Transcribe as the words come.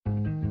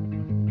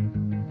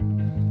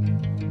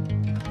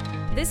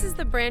This is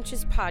the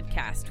Branches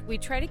podcast. We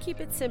try to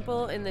keep it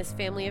simple in this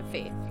family of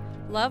faith.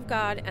 Love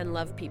God and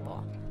love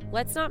people.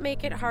 Let's not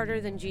make it harder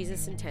than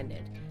Jesus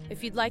intended.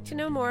 If you'd like to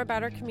know more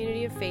about our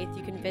community of faith,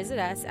 you can visit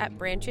us at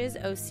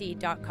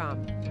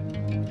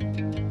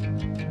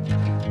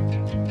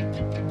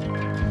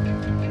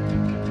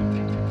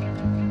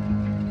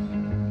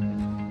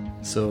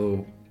branchesoc.com.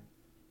 So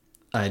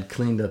I had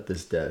cleaned up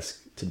this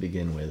desk to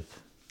begin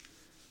with.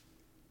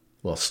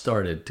 Well,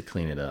 started to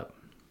clean it up.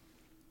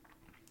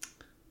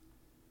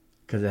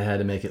 Because I had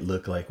to make it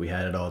look like we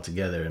had it all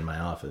together in my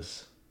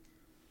office.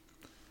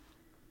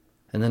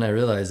 And then I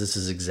realized this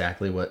is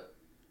exactly what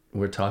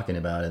we're talking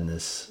about in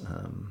this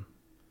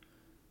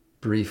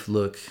brief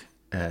look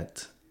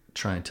at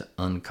trying to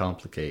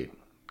uncomplicate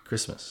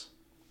Christmas.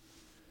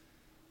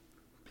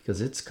 Because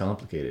it's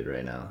complicated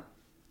right now.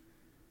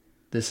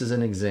 This is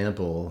an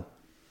example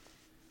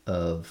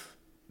of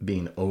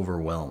being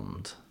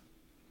overwhelmed.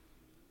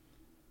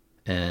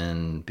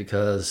 And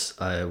because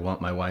I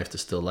want my wife to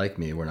still like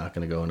me, we're not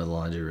going to go into the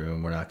laundry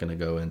room. We're not going to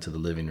go into the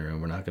living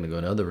room. We're not going to go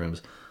into other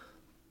rooms.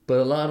 But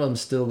a lot of them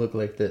still look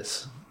like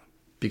this.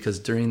 Because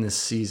during this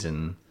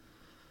season,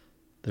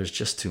 there's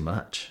just too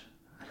much.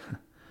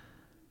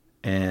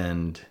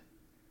 And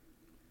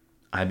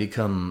I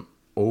become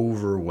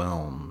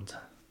overwhelmed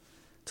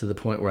to the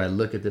point where I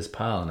look at this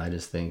pile and I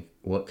just think,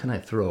 what can I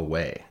throw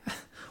away?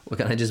 What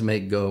can I just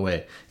make go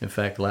away? In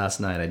fact, last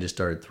night I just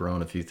started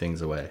throwing a few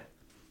things away.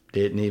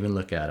 Didn't even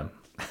look at them.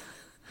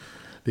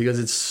 Because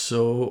it's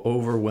so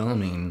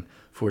overwhelming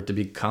for it to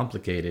be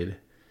complicated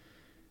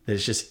that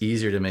it's just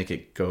easier to make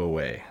it go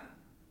away.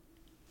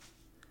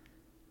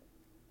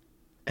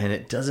 And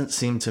it doesn't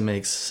seem to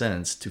make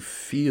sense to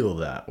feel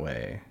that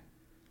way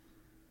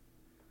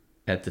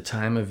at the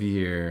time of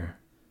year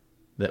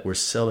that we're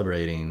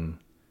celebrating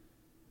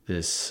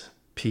this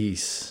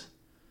peace,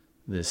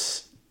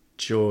 this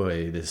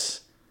joy,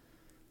 this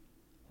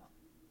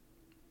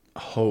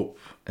hope,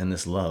 and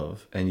this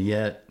love. And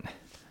yet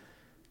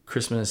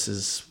Christmas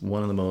is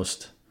one of the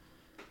most,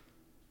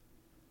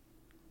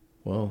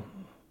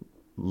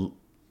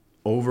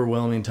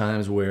 overwhelming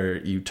times where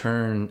you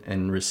turn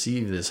and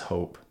receive this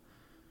hope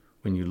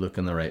when you look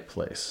in the right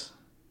place.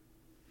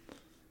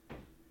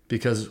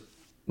 Because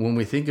when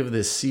we think of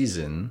this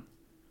season,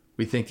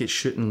 we think it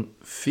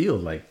shouldn't feel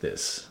like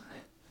this.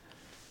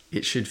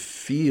 It should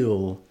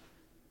feel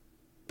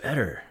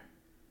better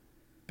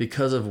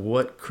because of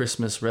what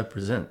Christmas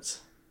represents.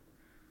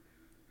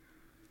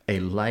 A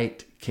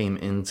light came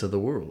into the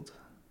world.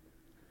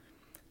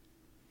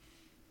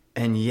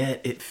 And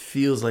yet it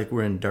feels like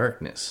we're in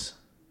darkness.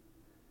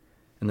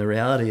 And the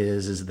reality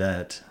is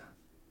that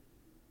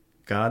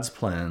God's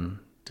plan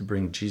to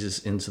bring Jesus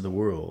into the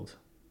world,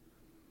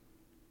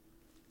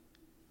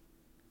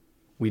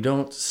 we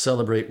don't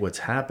celebrate what's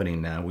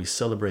happening now, we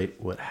celebrate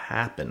what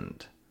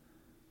happened.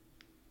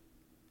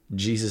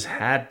 Jesus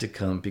had to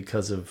come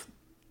because of,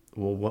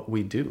 what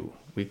we do.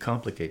 We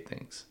complicate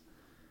things.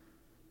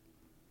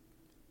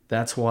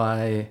 That's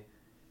why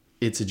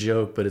it's a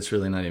joke, but it's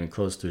really not even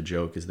close to a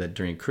joke, is that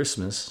during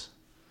Christmas,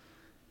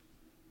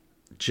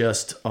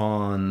 just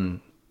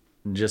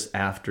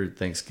after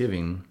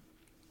Thanksgiving,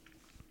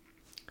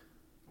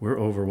 we're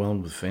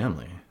overwhelmed with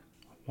family.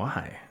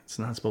 Why? It's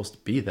not supposed to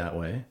be that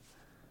way,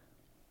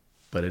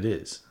 but it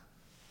is.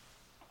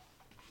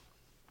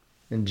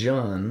 And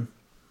John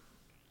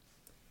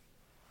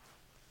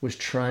was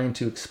trying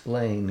to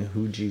explain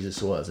who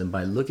Jesus was. And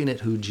by looking at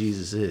who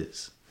Jesus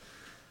is,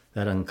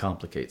 that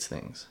uncomplicates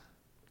things.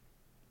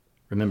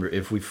 Remember,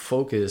 if we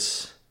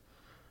focus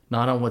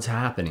not on what's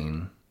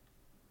happening,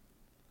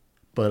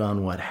 but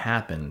on what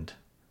happened,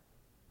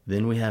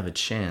 then we have a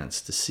chance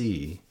to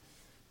see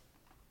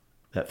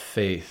that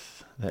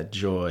faith, that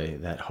joy,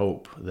 that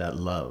hope, that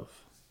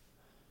love.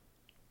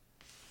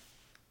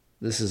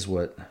 This is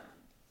what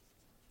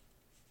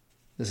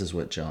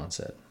John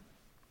said.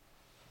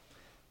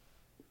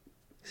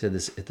 He said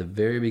this at the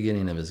very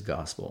beginning of his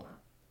gospel.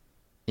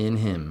 In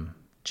him,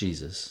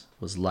 Jesus,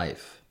 was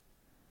life,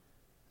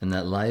 and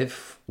that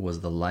life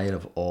was the light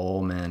of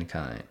all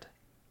mankind.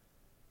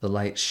 The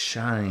light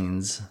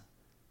shines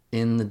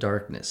in the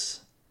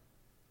darkness,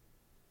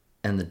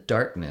 and the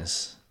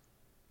darkness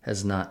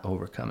has not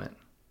overcome it.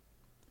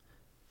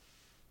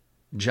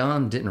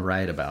 John didn't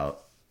write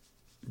about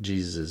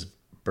Jesus'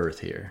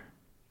 birth here.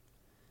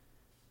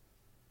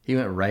 He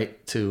went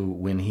right to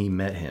when he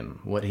met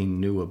him, what he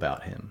knew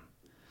about him.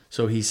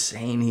 So he's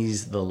saying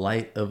he's the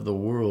light of the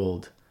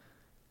world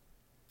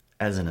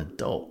as an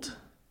adult.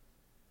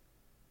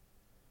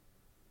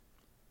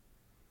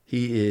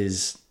 He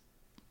is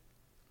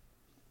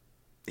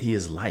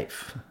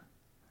life.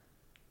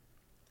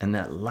 And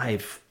that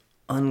life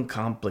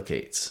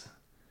uncomplicates.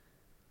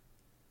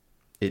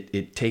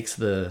 It takes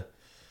the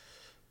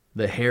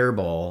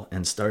hairball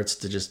and starts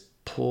to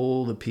just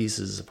pull the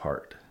pieces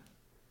apart.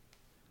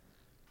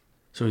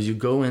 So as you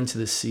go into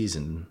this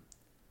season,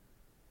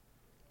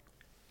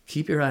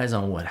 keep your eyes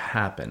on what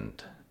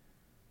happened.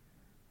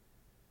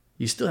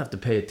 You still have to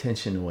pay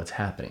attention to what's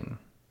happening.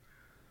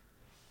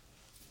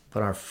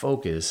 But our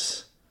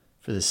focus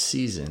for the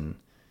season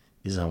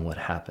is on what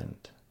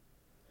happened.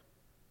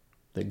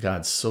 That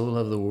God so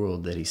loved the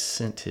world that he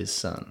sent his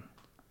Son.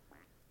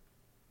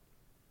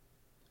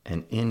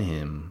 And in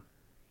him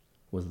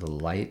was the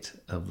light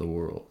of the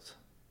world,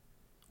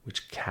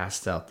 which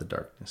cast out the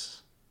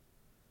darkness.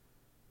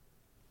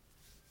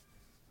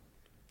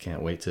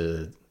 Can't wait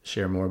to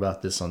share more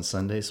about this on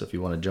Sunday. So if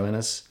you want to join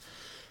us,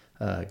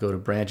 go to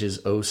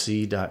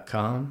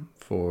branchesoc.com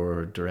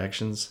for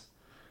directions,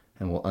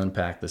 and we'll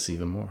unpack this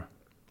even more.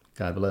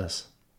 God bless.